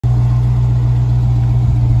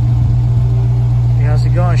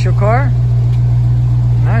You going to your car?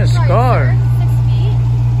 Nice car. 6 feet.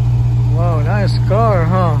 Whoa, nice car,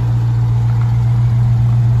 huh?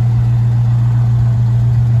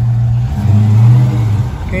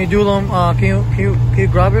 Can you do them? Can you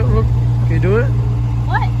grab it? Look, can you do it?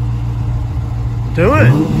 What? Do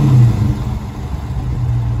it.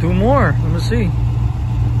 Do more. Let me see.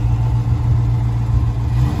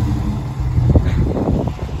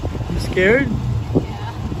 You scared?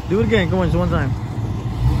 Yeah. Do it again. Come on, just one time.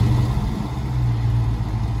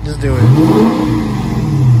 Just do it.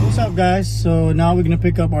 What's up, guys? So now we're gonna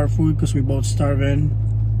pick up our food because we both starving,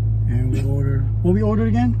 and we ordered. What we ordered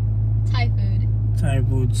again? Thai food. Thai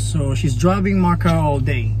food. So she's driving my car all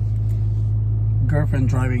day. Girlfriend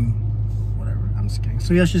driving, whatever. I'm just kidding.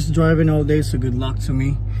 So yeah, she's driving all day. So good luck to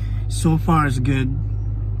me. So far, it's good.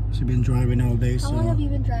 She's been driving all day. How So long have you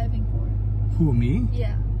been driving for? who, me?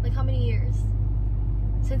 Yeah. Like how many years?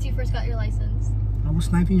 Since you first got your license? I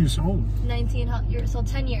was 19 years old. 19 years. So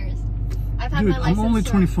 10 years. I've had Dude, my license. I'm only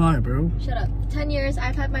 25, bro. Shut up. 10 years.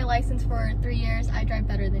 I've had my license for 3 years. I drive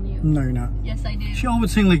better than you. No, you're not. Yes, I do. She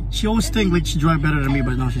always think like she drive better than me,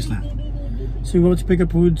 but no, she's not. So we go to pick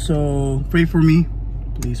up food. So pray for me,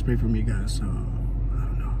 please pray for me, guys. So I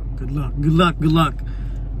don't know. Good luck. Good luck. Good luck.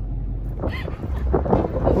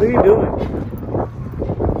 What are you doing?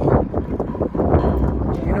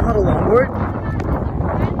 You know how to longboard?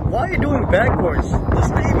 Why are you doing backwards? That's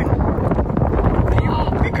not even.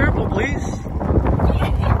 Be careful, please.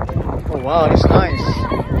 Oh wow, that's nice.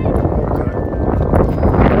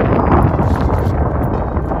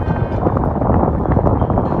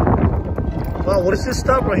 Wow, what is this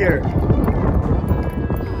stop right here?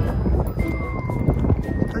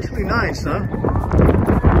 Actually nice, huh?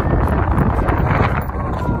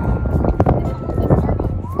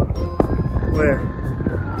 Where?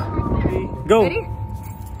 Go! Ready?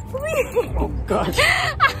 Oh God!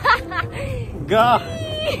 God!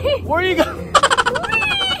 Where are you going?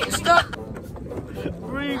 Stop!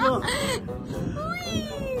 Where are you going?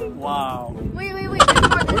 Wow! Wait.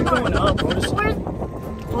 We're going up, bro.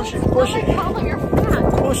 Push it, push it. You're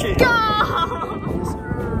fat. Push it. Go!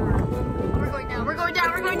 We're going down. We're going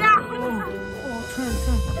down. We're going down. Oh, turn.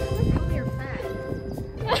 You're fat.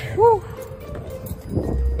 Woo!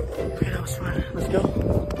 Okay, that was fun. Let's go.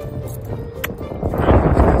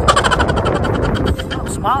 Stop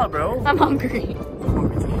smiling, bro. I'm hungry.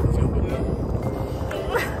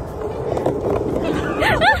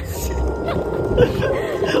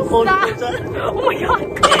 Hold Stop. it tight. Oh my God.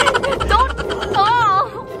 Don't fall.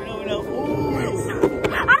 No. Ooh.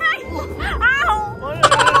 Aray! Ow!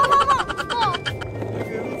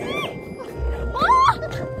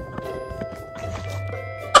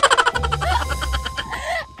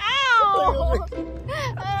 Ow!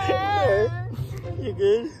 You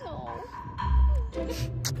good?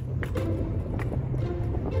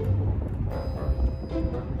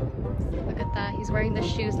 Look at that. He's wearing the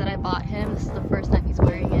shoes that I bought him. This is the first time he's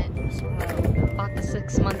wearing it. Bought this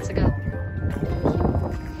 6 months ago.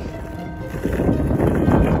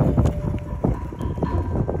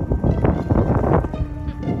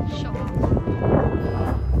 Show off.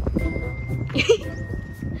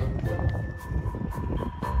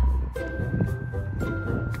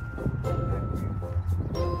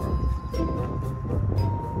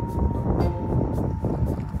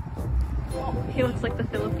 He looks like the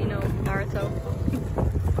Filipino Naruto.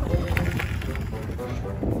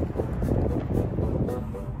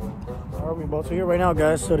 Alright, we're about to here right now,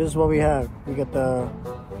 guys. So this is what we have. We got the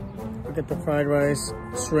fried rice,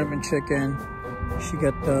 shrimp and chicken. She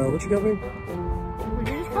got the what you got, babe? What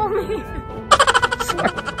did you just call me?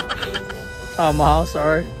 Sorry. Mahal,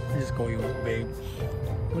 sorry. I just call you babe.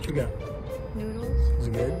 What you got? Noodles. Is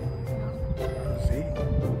it good? Let's see.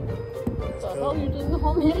 Oh, you didn't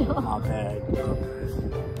call me. Not bad.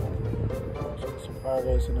 Some fried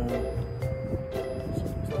rice and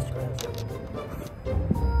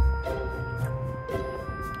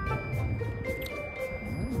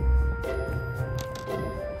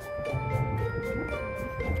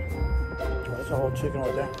that's a whole chicken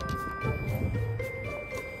right there.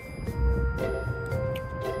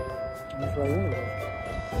 Let me try yours.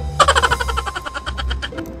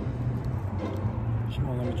 She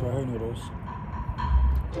won't let me try her noodles.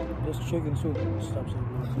 Just chicken soup. Stop saying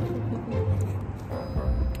that.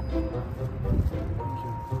 Thank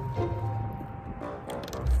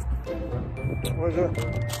you. Where's it?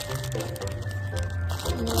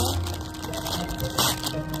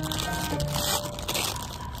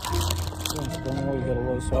 You got a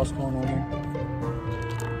little sauce going on here.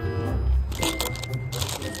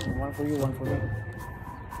 One for you, one for me.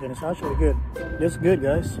 And it's actually good. It's good,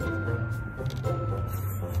 guys.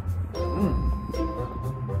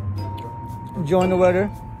 Enjoying the weather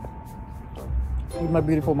with my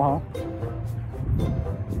beautiful mahal.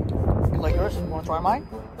 You like yours? You want to try mine?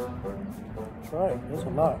 Try it. There's a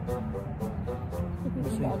lot. Let me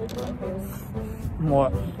see.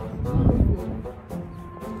 What?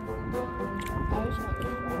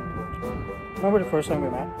 Remember the first time we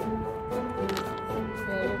met?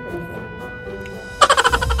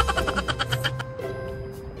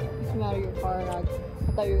 You came out of your car and I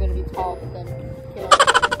thought you were going to be tall, but then you know.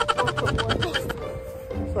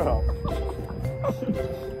 So.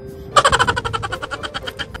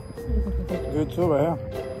 Good too, right here.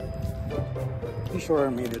 You sure I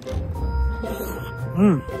made it.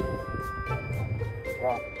 Mmm.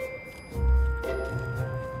 Wow.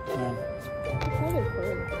 Man. Kind of cool.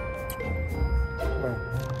 Where?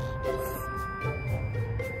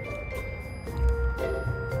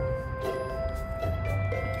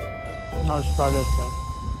 Now let's try this guy.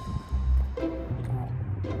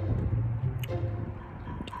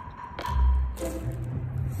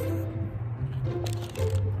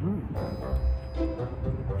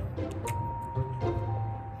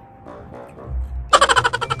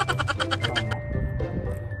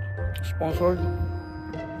 Sponsored?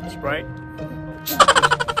 Sprite?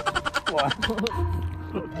 What?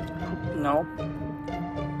 No?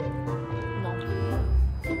 No.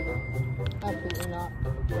 Absolutely not.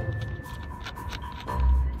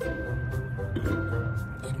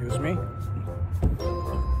 Excuse me?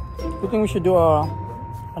 You think we should do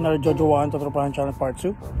another Jojo 1 Totropahan Challenge Part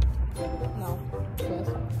 2? No. Yes.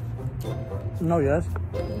 No, yes?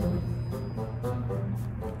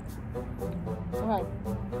 Okay.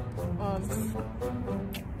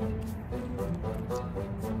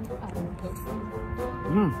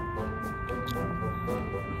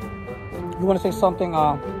 You want to say something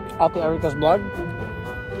out to Erica's blog?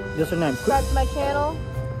 Yes or no? Subscribe to my channel.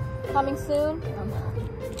 Coming soon.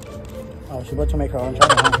 Oh, she's about to make her own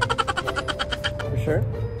channel, huh? For sure?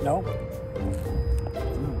 No? I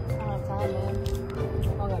don't have time, man.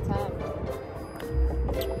 I don't got time.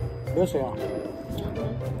 Yes, yeah.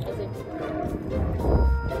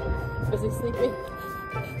 Busy sleeping.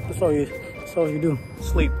 That's all you do.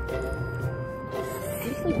 Sleep.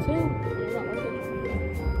 You sleep too. You're not working.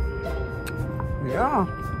 Yeah.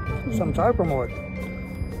 Some type of mode.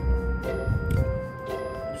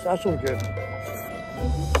 It's actually good.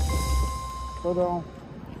 So down.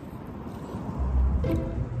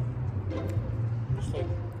 Just like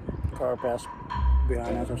car pass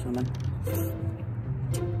behind us or something.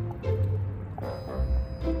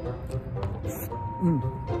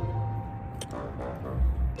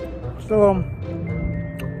 So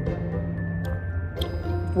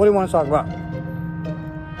what do you want to talk about?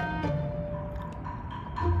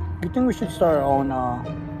 You think we should start our own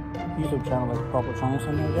YouTube channel, like proper channel,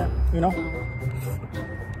 something like that? You know?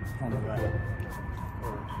 Oh my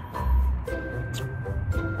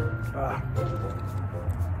god.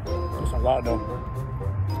 There's a lot though.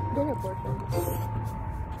 Dinner portion.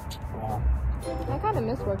 Wow. I kind of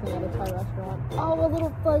miss working at a Thai restaurant. Oh, a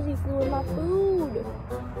little fuzzy flew in my food.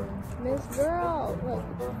 Miss girl. Look.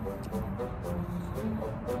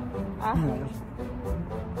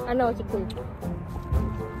 I know it's a creep.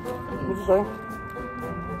 What'd you say?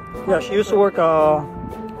 Yeah, she used to work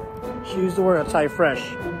at Thai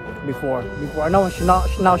Fresh before. I know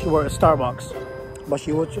now she works at Starbucks, but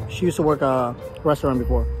she used to work a restaurant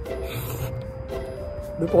before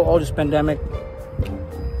all this pandemic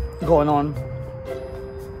going on.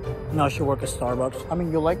 Now she works at Starbucks. I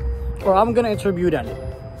mean, or I'm gonna interview you then.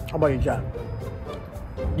 How about your job?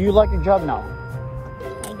 Do you like your job now?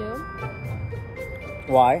 I do.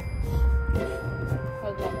 Why?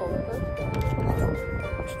 Because my coworkers.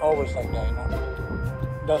 It's always like that, you know.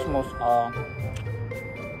 That's most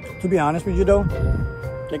to be honest with you though,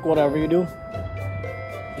 like whatever you do,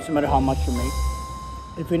 doesn't matter how much you make.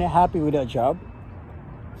 If you're not happy with that job,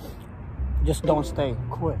 just don't stay.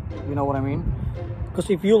 Quit. You know what I mean? Because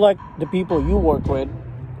if you like the people you work with,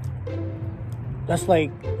 that's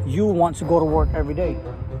like you want to go to work every day.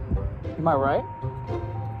 Am I right?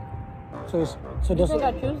 So You think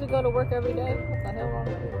I choose to go to work every day? What the hell wrong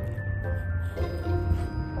with you?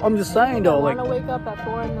 I'm just saying though, I like, want to wake up at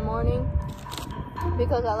 4 in the morning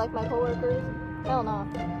because I like my coworkers. Hell no.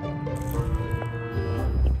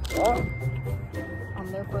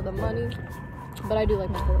 I'm there for the money, but I do like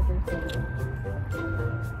my coworkers.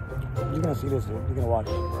 you're gonna see this, dude. You're gonna watch.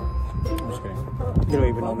 I'm just kidding. You don't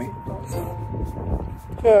even know me.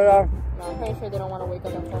 Yeah. No, I'm pretty sure they don't want to wake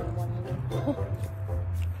up at 4 in the morning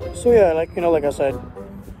either. So yeah, like, you know, like I said,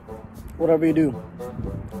 whatever you do,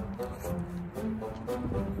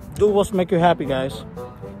 do what's make you happy, guys.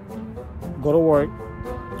 Go to work,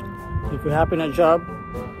 If you're happy in a job,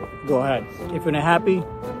 go ahead. If you're not happy,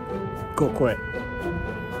 go quit.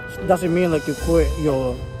 Doesn't mean like you quit,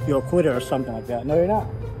 you're a quitter or something like that. No, you're not.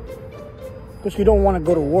 Because you don't want to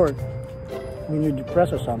go to work when you're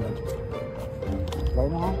depressed or something.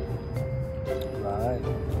 Right now? Right.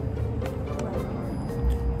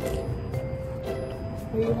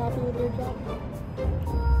 Are you happy with your job?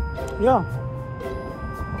 Yeah.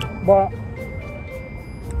 But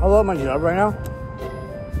I love my job right now.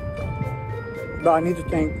 But I need to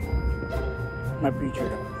thank my future.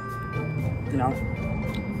 You know?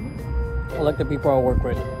 I like the people I work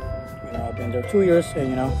with. You know, I've been there 2 years and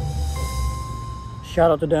you know, shout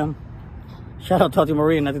out to them. Shout out to Tati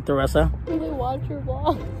Marie and Tati Teresa. Do they watch your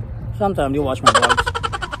vlog? Sometimes you watch my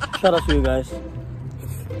vlogs. Shout out to you guys.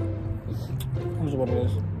 Here's what it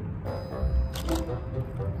is.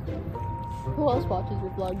 Who else watches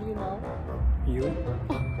your vlog? Do you know? You?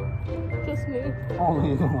 Just me. Only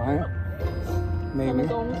you, right? I'm Maybe.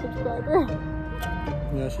 his only subscriber.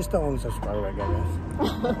 Yeah, she's the only subscriber, I guess.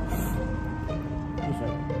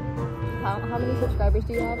 How many subscribers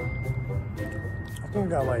do you have? I think I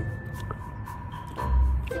got like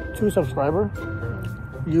 2 subscribers.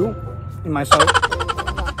 You and myself.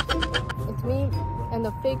 It's me and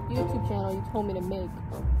the fake YouTube channel you told me to make.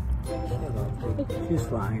 She's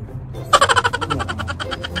fine.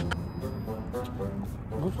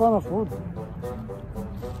 What's wrong with food?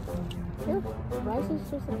 Your rice is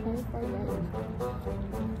just a 25 minutes.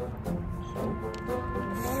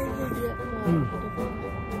 Why did you get different?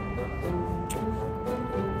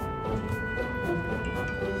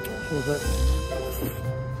 So is it?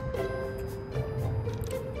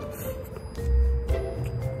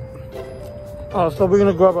 Oh, so we're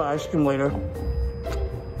gonna grab an ice cream later.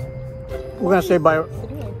 We're gonna say bye.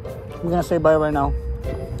 We're gonna say bye right now.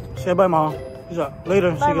 Say bye, Mom.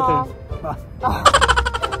 Later. Bye, see you Mom. Bye.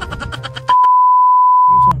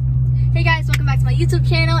 Hey guys, welcome back to my YouTube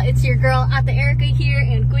channel. It's your girl Ate Erica here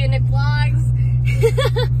and Kuya Nick Vlogs.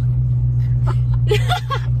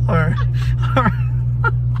 Okay.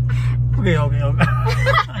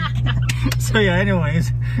 So yeah,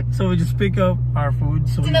 anyways, so we just pick up our food.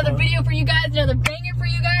 So It's another video for you guys, another banger for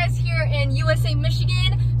you guys here in USA,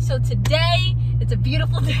 Michigan. So today, it's a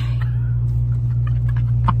beautiful day.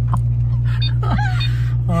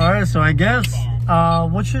 Alright, so I guess,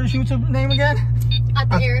 what's your YouTube name again?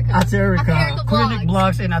 Ate Erica. Ate Erica. Clinic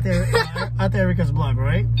Vlogs. Blogs and Ate Erica's blog,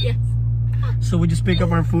 right? Yes. So we just pick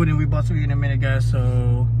up our food and we about to eat in a minute, guys.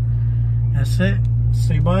 So that's it.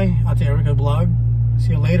 Say bye, Ate Erica blog.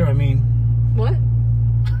 See you later. I mean, What?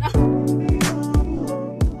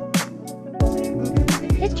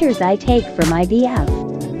 Pictures I take for my BF.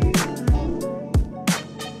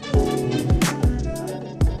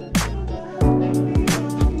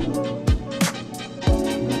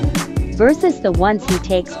 Versus the ones he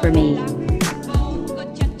takes for me.